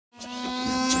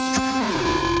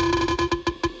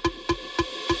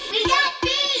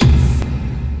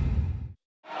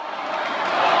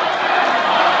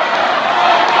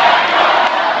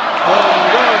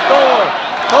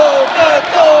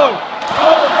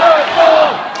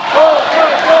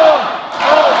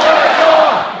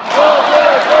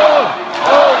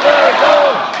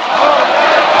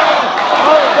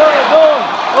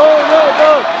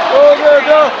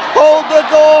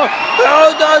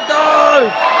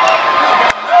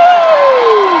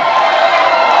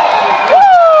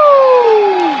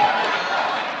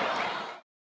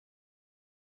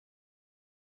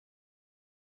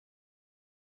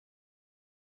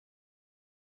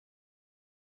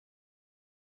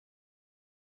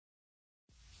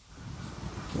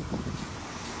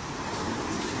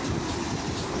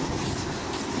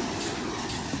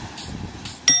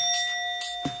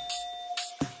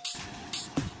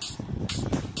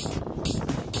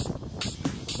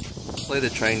play the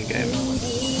train game.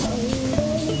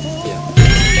 Yeah.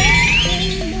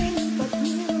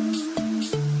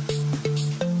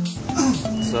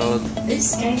 So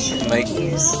This station make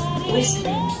is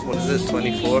Whistling. what is it?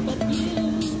 24?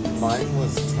 Mine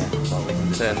was 10. But like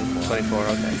 10, 24.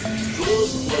 Okay.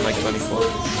 Like 24.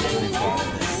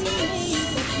 25.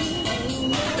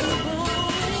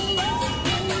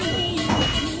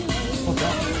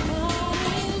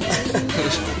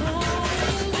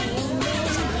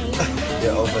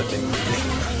 Yeah, overthinking.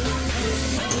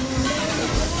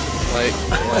 Like.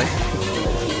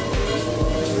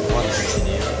 Want to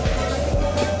continue?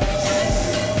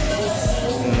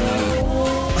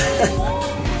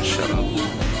 Shut up.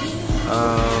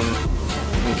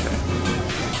 Okay.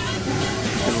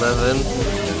 11.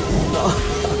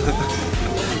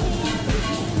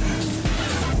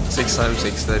 6 times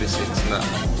 6, 36. No.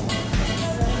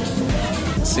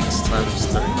 6 times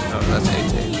 3. No, that's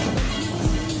 18.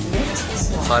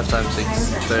 5 times 6,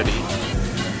 30.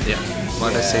 Yeah.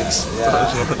 Minus 6. Yeah.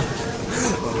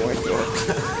 Oh my god.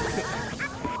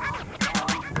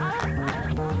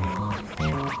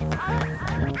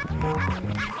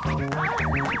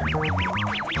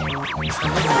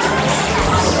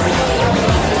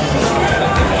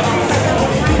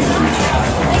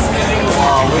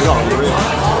 Wow, we got real.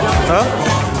 Huh?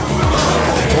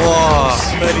 Wow,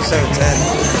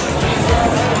 37-10.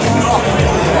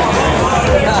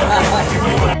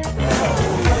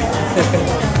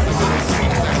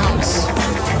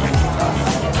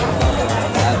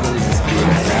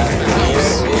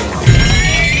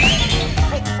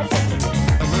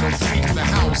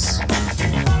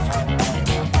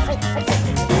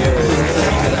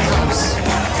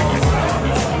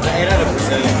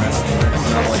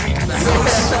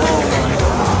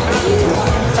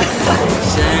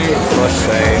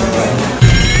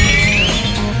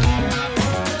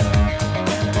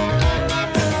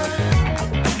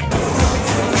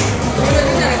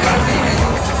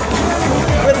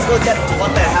 Let's look at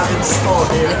what they have in store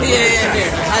here.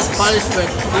 Yeah. As punishment,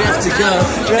 we have to go.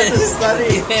 We have to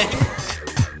study.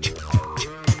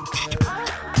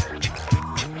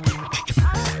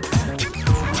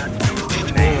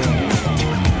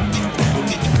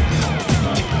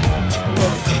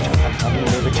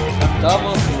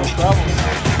 Double, no problem.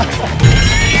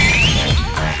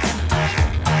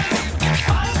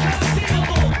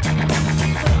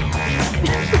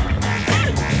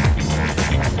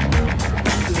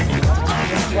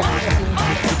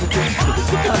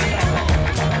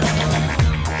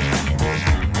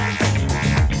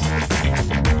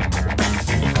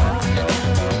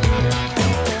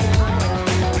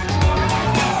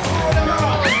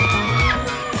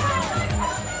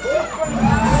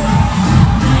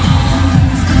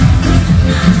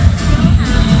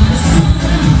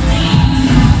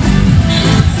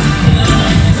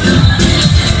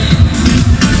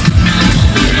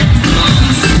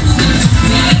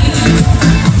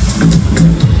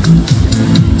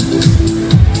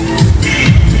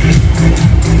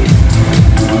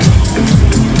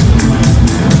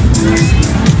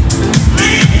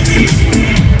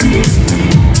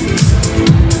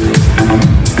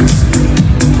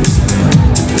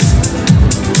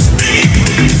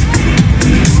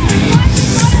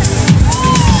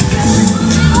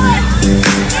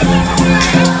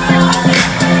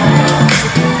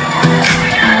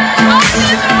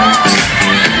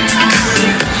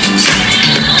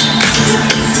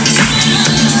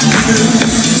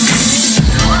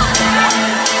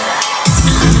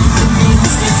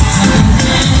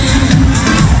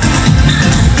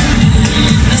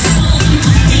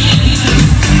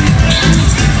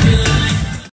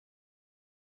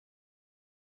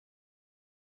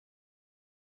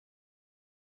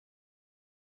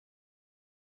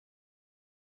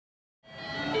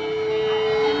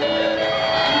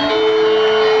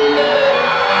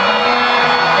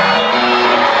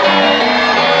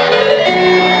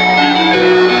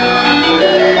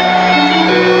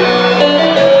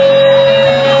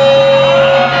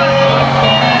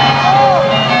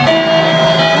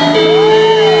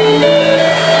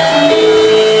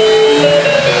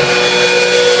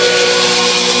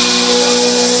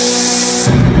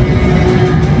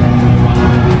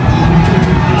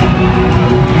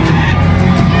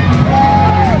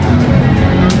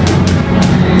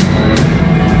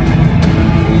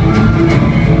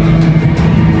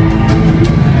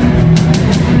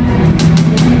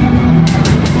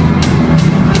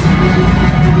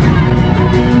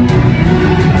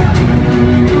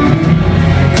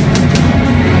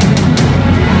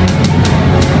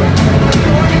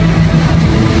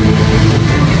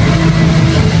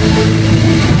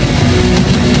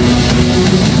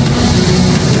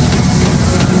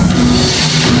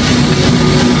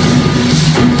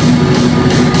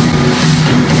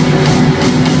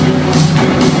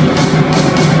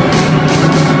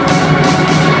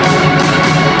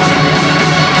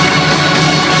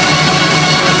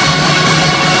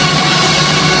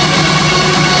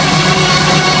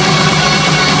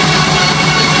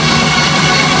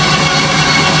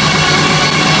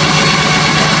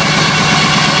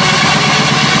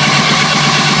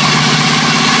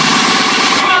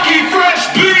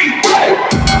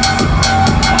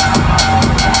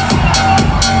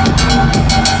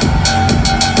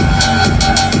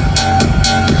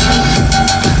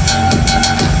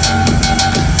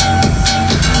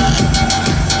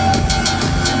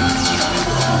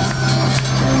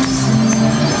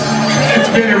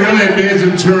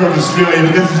 tour of Australia,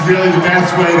 but this is really the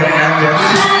best way to end it.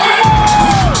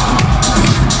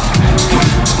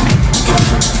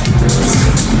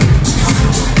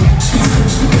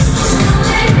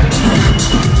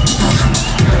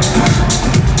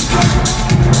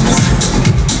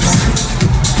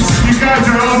 You guys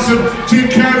are awesome. Take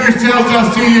care of yourselves.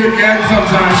 I'll see you again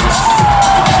sometime.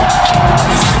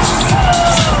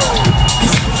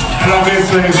 And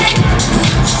obviously,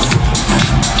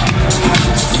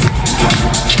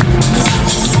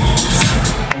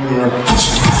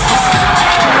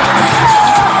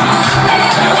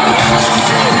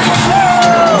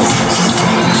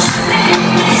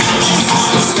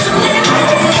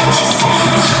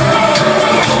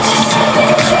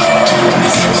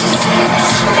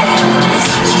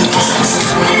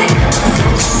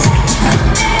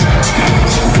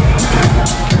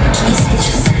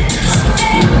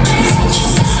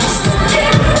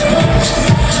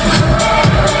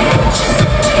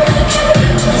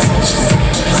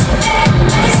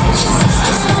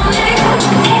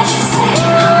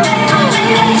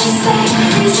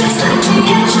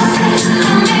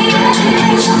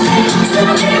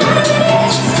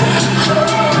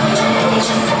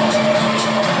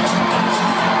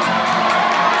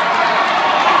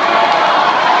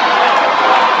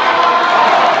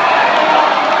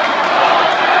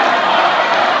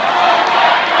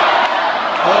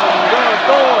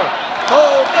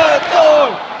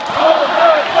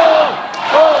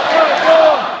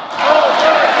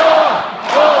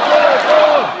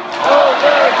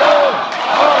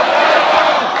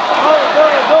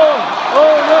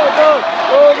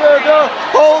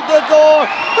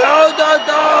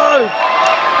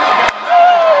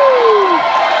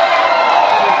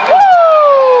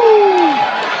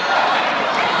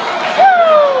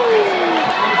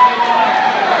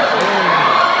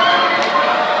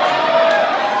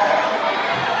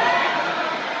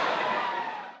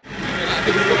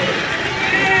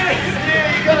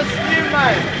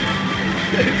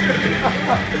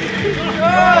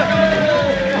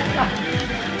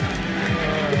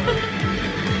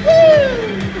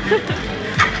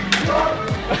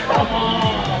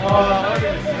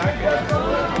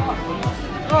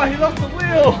 Oh, he lost the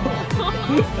wheel!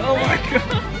 Oh my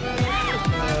god!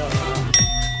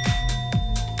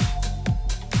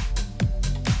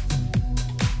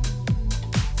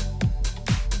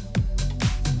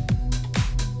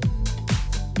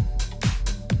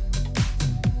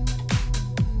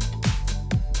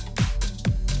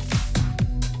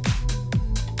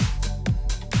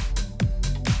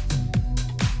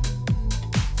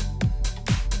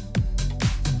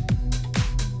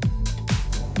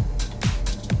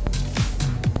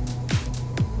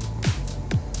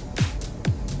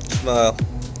 Smile.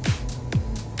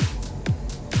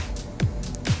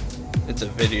 It's a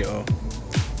video.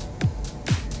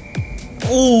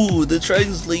 Oh, the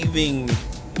train's leaving.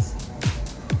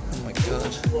 Oh my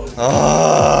god.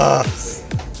 Ah!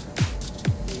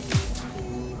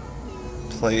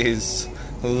 Please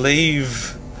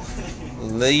leave.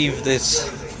 Leave this.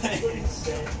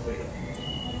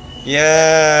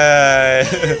 Yeah.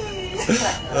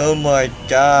 Oh my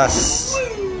gosh.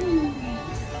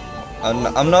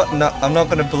 I'm not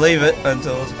gonna believe it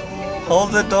until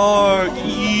hold the door.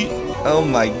 Oh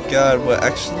my god, we're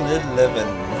actually living.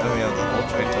 And we have the whole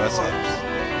train to ourselves.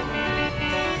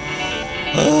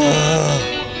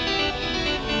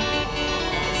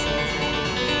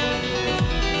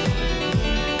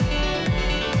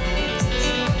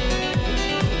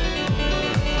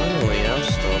 Finally, I'll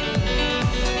stop.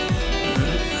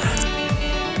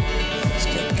 Let's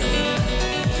get going.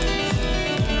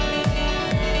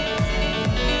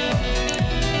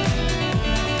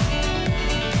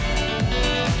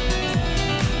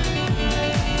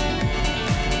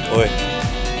 Oi,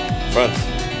 front.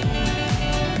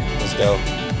 Let's go.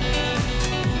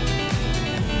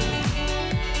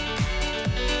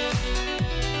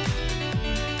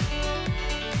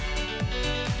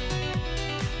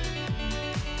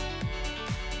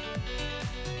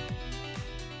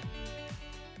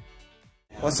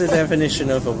 What's the definition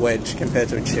of a wedge compared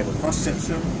to a chip? Cross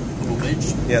section of a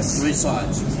wedge. Yes. 3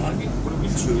 sides. Like it would have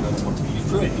been 2, that's what to be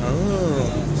 3.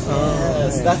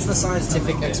 Yes, that's the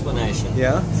scientific explanation.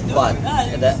 Yeah? But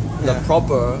the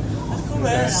proper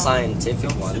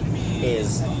scientific one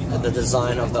is the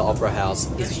design of the opera house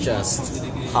is just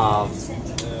halved.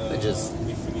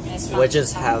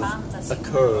 Wedges have a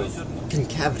curve,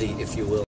 concavity if you will.